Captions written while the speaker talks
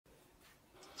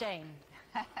Jane,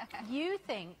 you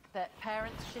think that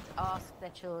parents should ask their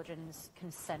children's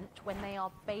consent when they are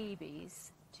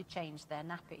babies to change their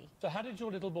nappy? So how did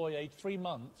your little boy, aged 3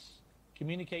 months,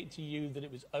 communicate to you that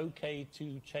it was okay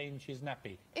to change his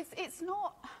nappy? It's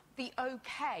not the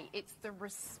okay, it's the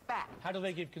respect. How do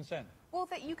they give consent? Well,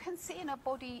 that you can see in a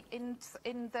body, in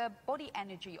the body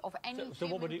energy of any So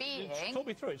human what would being. talk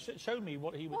me through it. Show me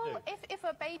what he would do. Well, if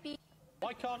a baby...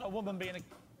 Why can't a woman be in a...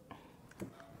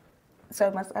 So I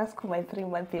must ask my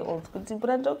 3-month-old,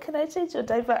 Brando, can I change your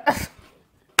diaper?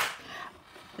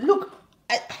 Look,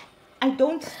 I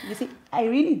don't, you see, I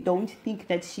really don't think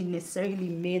that she necessarily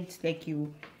made like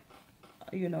you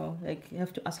know, like you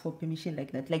have to ask for permission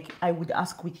like that. Like I would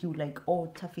ask with you like, oh,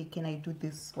 Taffy, can I do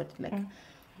this? What, like,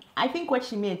 I think what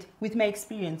she made with my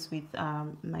experience with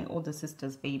my older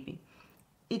sister's baby,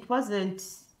 it wasn't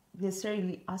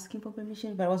necessarily asking for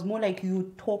permission, but it was more like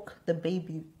you talk the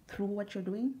baby through what you're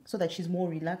doing so that she's more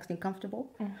relaxed and comfortable.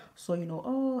 So, you know,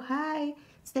 oh, hi,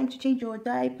 it's time to change your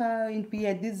diaper, and we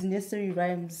had these necessary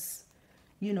rhymes,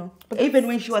 you know. But even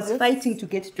when she was fighting to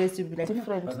get dressed, it would be like,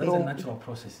 different. But that's a natural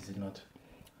process, is it not?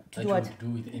 That you would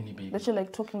do with any baby. That you're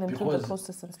like talking them through the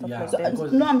process and stuff like so,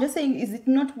 that. no, I'm just saying, is it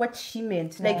not what she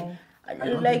meant? No.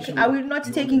 Like, are we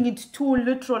not taking it too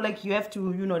literal? Like, you have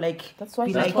to, you know, like, that's why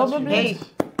be she's like, probably... hey,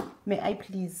 may I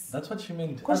please? That's what she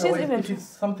meant. Because if it's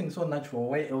something so natural,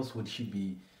 why else would she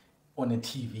be on a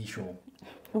TV show?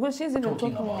 Because she's even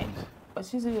talking about, but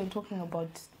she's even talking about,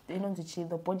 you know,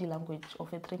 the body language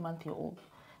of a 3-month-old.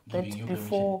 That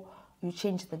before you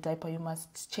change the diaper, you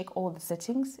must check all the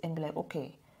settings and be like,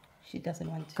 okay, she doesn't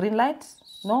want green light,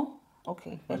 no.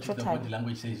 Okay, but if the body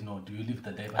language says no, do you leave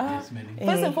the diaper there smelling?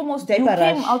 First and foremost, you came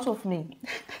out of me.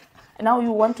 Now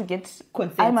you want to get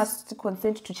consent. I must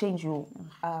consent to change you.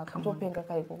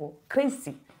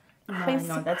 Crazy.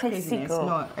 No, that's craziness.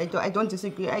 No, I don't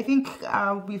disagree. I think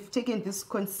we've taken this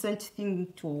consent thing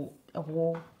to a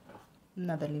whole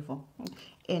another level,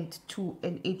 and to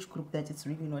an age group that it's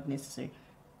really not necessary.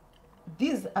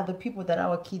 These are the people that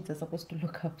our kids are supposed to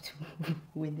look up to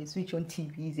when they switch on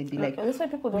TVs and be like, that's why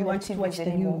people don't want to watch the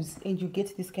news, and you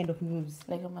get this kind of news.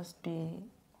 Like, I must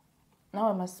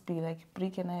be like, Brie,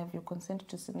 can I have your consent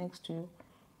to sit next to you?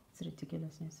 It's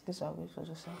ridiculousness. This is how we should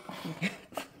just say.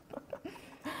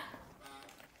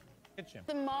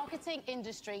 The marketing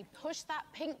industry push that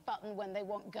pink button when they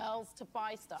want girls to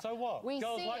buy stuff. So what? We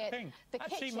girls see like it. pink. The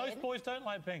Actually, kitchen, most boys don't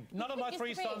like pink. None of my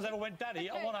 3 sons ever went, Daddy,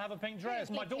 I want to have a pink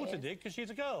dress. My daughter did because she's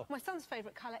a girl. My son's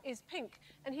favourite colour is pink,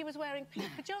 and he was wearing pink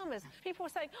pyjamas. People were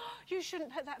saying, oh, you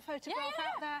shouldn't put that photograph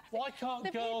out there. Why can't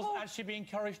girls actually be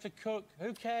encouraged to cook?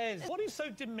 Who cares? What is so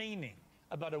demeaning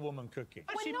about a woman cooking?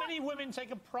 Actually, many women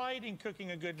take a pride in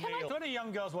cooking a good meal. To any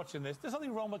young girls watching this, there's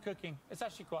nothing wrong with cooking. It's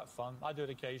actually quite fun. I do it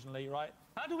occasionally, right?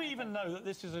 How do we even know that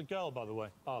this is a girl, by the way,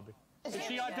 Barbie? Is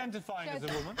she identifying as a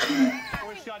woman?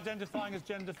 Or is she identifying as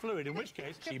gender fluid? In which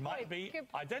case, she might be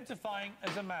identifying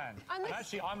as a man. And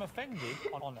actually, I'm offended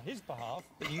on his behalf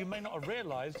that you may not have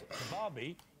realised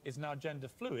Barbie is now gender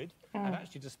fluid, and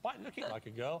actually, despite looking like a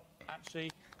girl,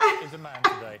 actually is a man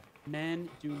today. Men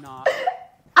do not...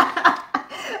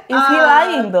 Is he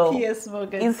lying though? Is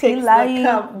he lying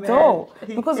though?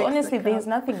 Because honestly, there is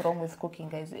nothing wrong with cooking,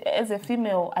 guys. As a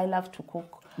female, I love to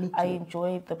cook. I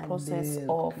enjoy the process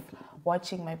of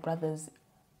watching my brothers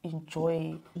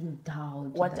enjoy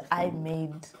what I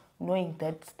made, knowing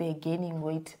that they're gaining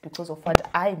weight because of what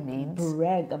I made.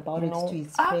 Brag about it to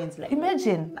his friends. Like,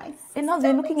 imagine. And now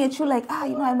they're looking at you like,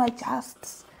 you know, I might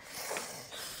just.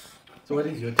 So what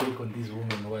is your take on these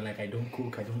women who are like, I don't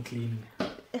cook, I don't clean?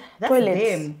 That's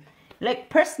them. Like,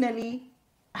 personally,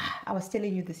 I was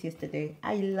telling you this yesterday,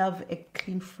 I love a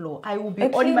clean floor. I will be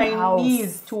on my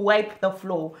knees to wipe the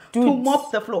floor, to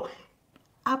mop the floor.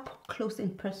 Up close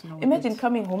and personal. Imagine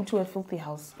coming home to a filthy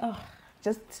house.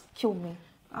 Just kill me.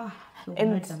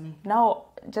 And now,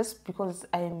 just because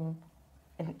I'm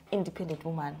an independent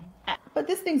woman. But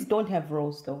these things don't have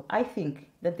roles, though. I think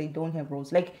that they don't have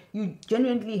roles. Like, you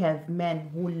genuinely have men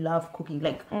who love cooking.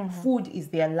 Like, food is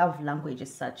their love language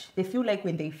as such. They feel like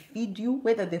when they feed you,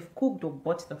 whether they've cooked or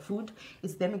bought the food,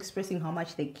 it's them expressing how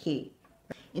much they care.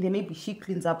 And then maybe she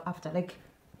cleans up after. Like,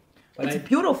 it's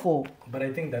beautiful. But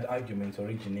I think that argument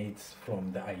originates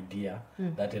from the idea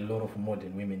that a lot of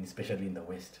modern women, especially in the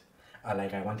West, are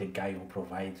like, I want a guy who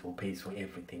provides, who pays for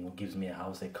everything, who gives me a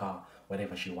house, a car,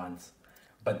 whatever she wants.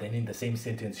 But then in the same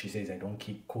sentence, she says, I don't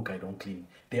cook, I don't clean.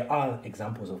 There are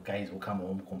examples of guys who come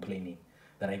home complaining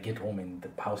that I get home and the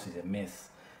house is a mess.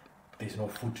 There's no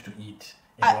food to eat.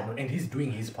 And he's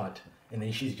doing his part. And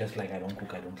then she's just like, I don't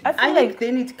cook, I don't clean. I think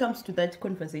then it comes to that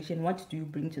conversation, what do you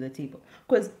bring to the table?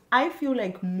 Because I feel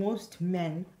like most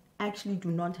men actually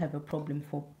do not have a problem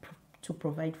to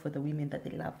provide for the women that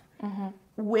they love.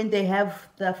 When they have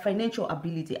the financial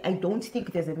ability, I don't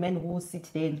think there's a man who will sit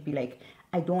there and be like,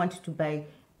 I don't want to buy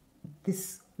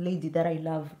this lady that I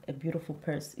love a beautiful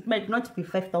purse. It might not be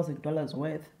 $5,000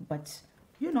 worth, but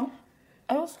you know.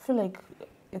 I also feel like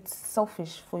it's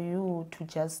selfish for you to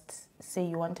just say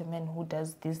you want a man who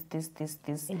does this,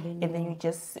 and then you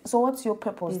just... So what's your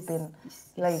purpose then?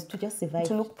 Like to just survive.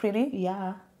 To look pretty?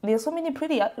 Yeah. There's so many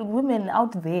pretty women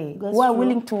out there That's who are true.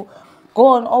 willing to go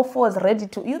on all fours, ready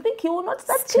to... You think he will not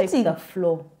start cheating? the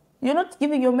floor. You're not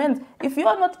giving your man... If you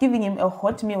are not giving him a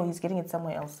hot meal, he's getting it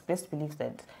somewhere else. Best believe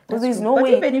that. Because there's no but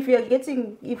way... even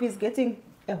if he's getting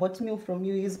a hot meal from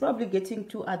you, he's probably getting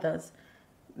 2 others.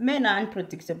 Men are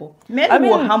unpredictable. Men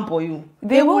will humble you.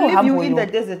 They will leave you in the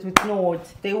desert with no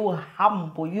words. They will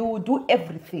humble you. You will do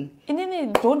everything.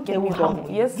 Don't get me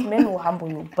wrong. Yes, men will humble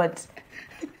you, but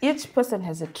each person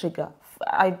has a trigger.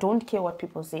 I don't care what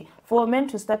people say. For a man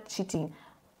to start cheating,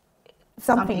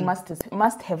 something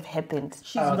must have happened.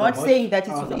 She's not saying that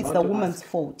it's the woman's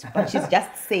fault, but she's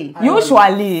just saying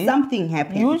usually something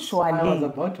happened. Usually, I was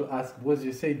about to ask, because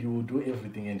you said you will do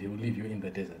everything and he will leave you in the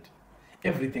desert.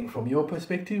 Everything from your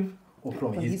perspective or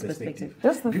from his perspective?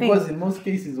 That's the thing. Because in most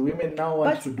cases, women now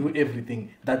want to do everything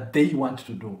that they want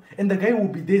to do, and the guy will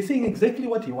be there saying exactly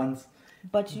what he wants.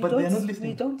 But they're not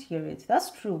listening. You don't hear it. That's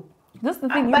true. That's the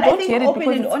thing. But don't I think hear it open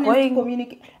because and it's honest going...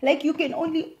 communication. Like you can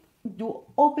only do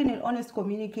open and honest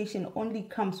communication only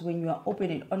comes when you are open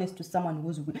and honest to someone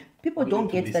who's people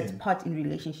don't get that part in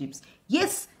relationships.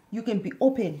 Yes, you can be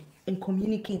open and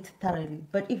communicate thoroughly,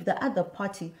 but if the other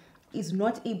party is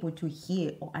not able to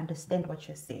hear or understand what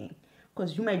you're saying,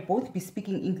 because you might both be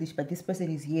speaking English, but this person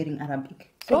is hearing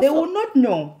Arabic, so they will not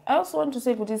know. I also want to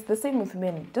say, but it's the same with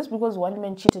men. Just because one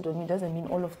man cheated on you doesn't mean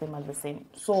all of them are the same.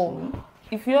 So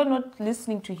if you're not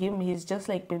listening to him, he's just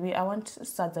like, baby, I want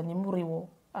sadzani muriwo,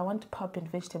 I want pap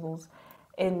and vegetables,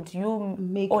 and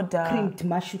you order creamed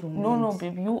mushroom. No,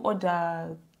 baby, you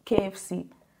order KFC.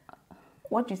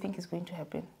 What do you think is going to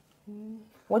happen?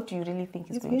 What do you really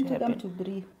think is going to happen? It's going to come to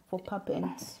Brie for pap and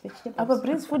vegetables. But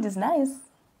Brie's food is nice.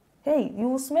 Hey, you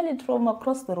will smell it from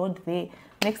across the road there.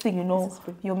 Next thing you know,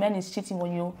 your man is cheating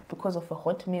on you because of a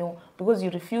hot meal, because you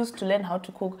refuse to learn how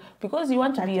to cook, because you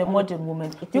want to be a modern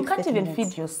woman. You can't even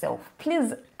feed yourself.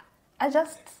 Please,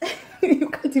 you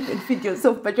can't even feed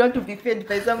yourself, but you want to be fed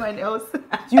by someone else.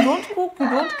 You don't cook, you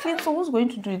don't clean, so who's going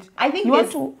to do it? I think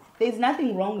there's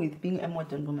nothing wrong with being a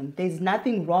modern woman. There's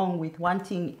nothing wrong with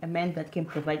wanting a man that can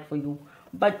provide for you.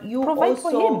 But you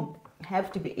also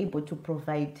have to be able to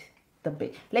provide the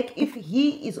best. Like if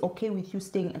he is okay with you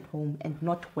staying at home and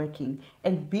not working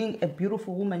and being a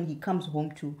beautiful woman he comes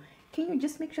home to, can you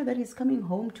just make sure that he's coming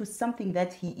home to something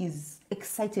that he is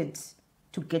excited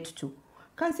to get to?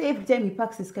 Can't say every time he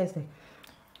packs his car, it's like,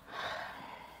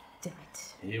 damn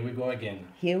it. Here we go again.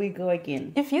 Here we go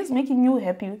again. If he's making you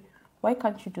happy, why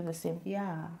can't you do the same?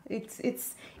 Yeah, it's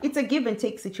a give and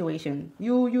take situation.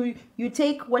 You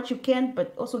take what you can,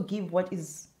 but also give what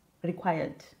is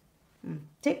required.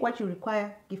 Take what you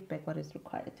require, give back what is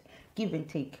required. Give and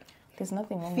take. There's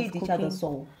nothing wrong with cooking. Feed each other's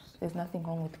souls. There's nothing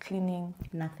wrong with cleaning.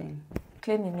 Nothing.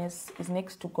 Cleanliness is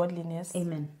next to godliness.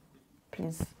 Amen.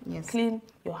 Please, yes. Clean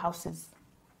your houses.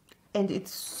 And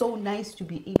it's so nice to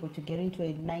be able to get into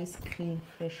a nice, clean,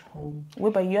 fresh home.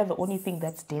 Whereby you're the only thing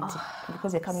that's dirty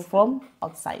because you're coming from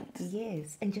outside.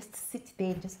 Yes, and just sit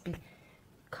there and just be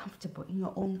comfortable in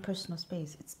your own personal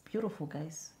space. It's beautiful,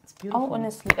 guys. It's beautiful. Oh,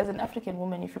 honestly, as an African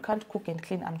woman, if you can't cook and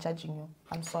clean, I'm judging you.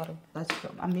 I'm sorry. That's true.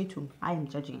 Me too. I am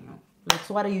judging you. Like,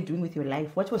 so what are you doing with your life?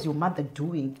 What was your mother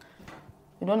doing?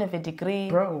 You don't have a degree.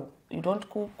 Bro. You don't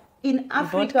cook. In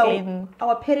Africa,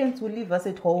 our parents will leave us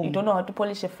at home. You don't know how to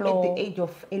polish a floor. At the age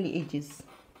of early ages.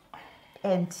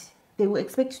 And they will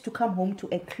expect you to come home to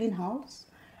a clean house,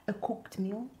 a cooked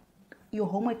meal, your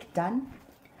homework done,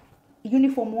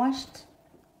 uniform washed.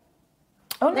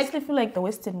 I honestly feel like the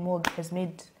Western mold has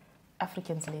made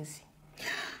Africans lazy.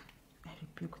 I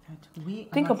rebuke that. We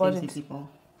are Think not about lazy it. people.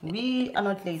 We are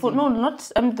not lazy.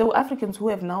 Not the Africans who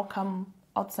have now come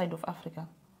outside of Africa.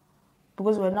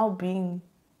 Because we're now being...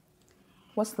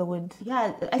 What's the word?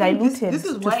 Yeah, diluted. This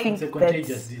is why it's a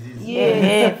contagious disease.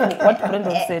 Yeah, what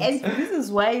Brendan said. And this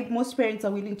is why most parents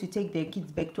are willing to take their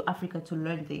kids back to Africa to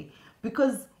learn there,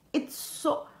 because it's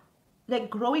so like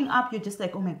growing up. You're just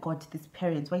like, oh my God, these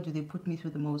parents, why do they put me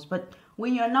through the most? But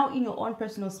when you're now in your own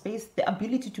personal space, the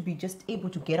ability to be just able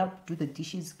to get up, do the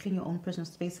dishes, clean your own personal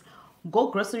space,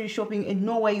 go grocery shopping, and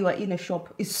know why you are in a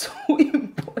shop is so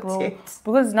important. Bro,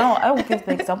 because now I will give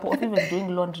the example of even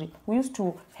doing laundry. We used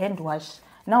to hand wash.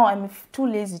 Now I'm too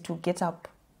lazy to get up,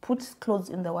 put clothes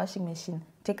in the washing machine,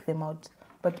 take them out.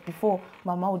 But before,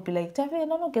 Mama would be like, Tafe,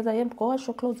 no, go wash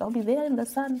your clothes. I'll be there in the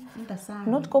sun. In the sun.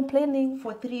 Not complaining.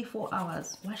 For 3-4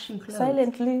 hours, washing clothes.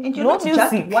 Silently. And you're No not music.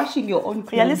 just washing your own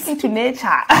clothes. You're listening to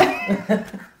nature.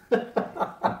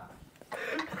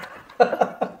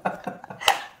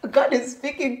 God is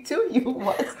speaking to you.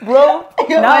 What? Bro,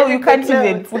 now you can't clothes.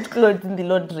 even put clothes in the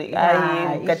laundry.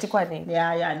 Yeah,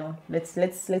 I know.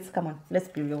 Let's come on. Let's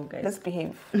be real, guys. Let's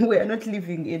behave. We are not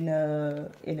living in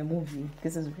a movie.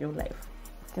 This is real life.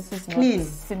 This is Clean. not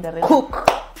Cinderella. Cook.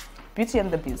 Beauty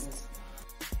and the Beast.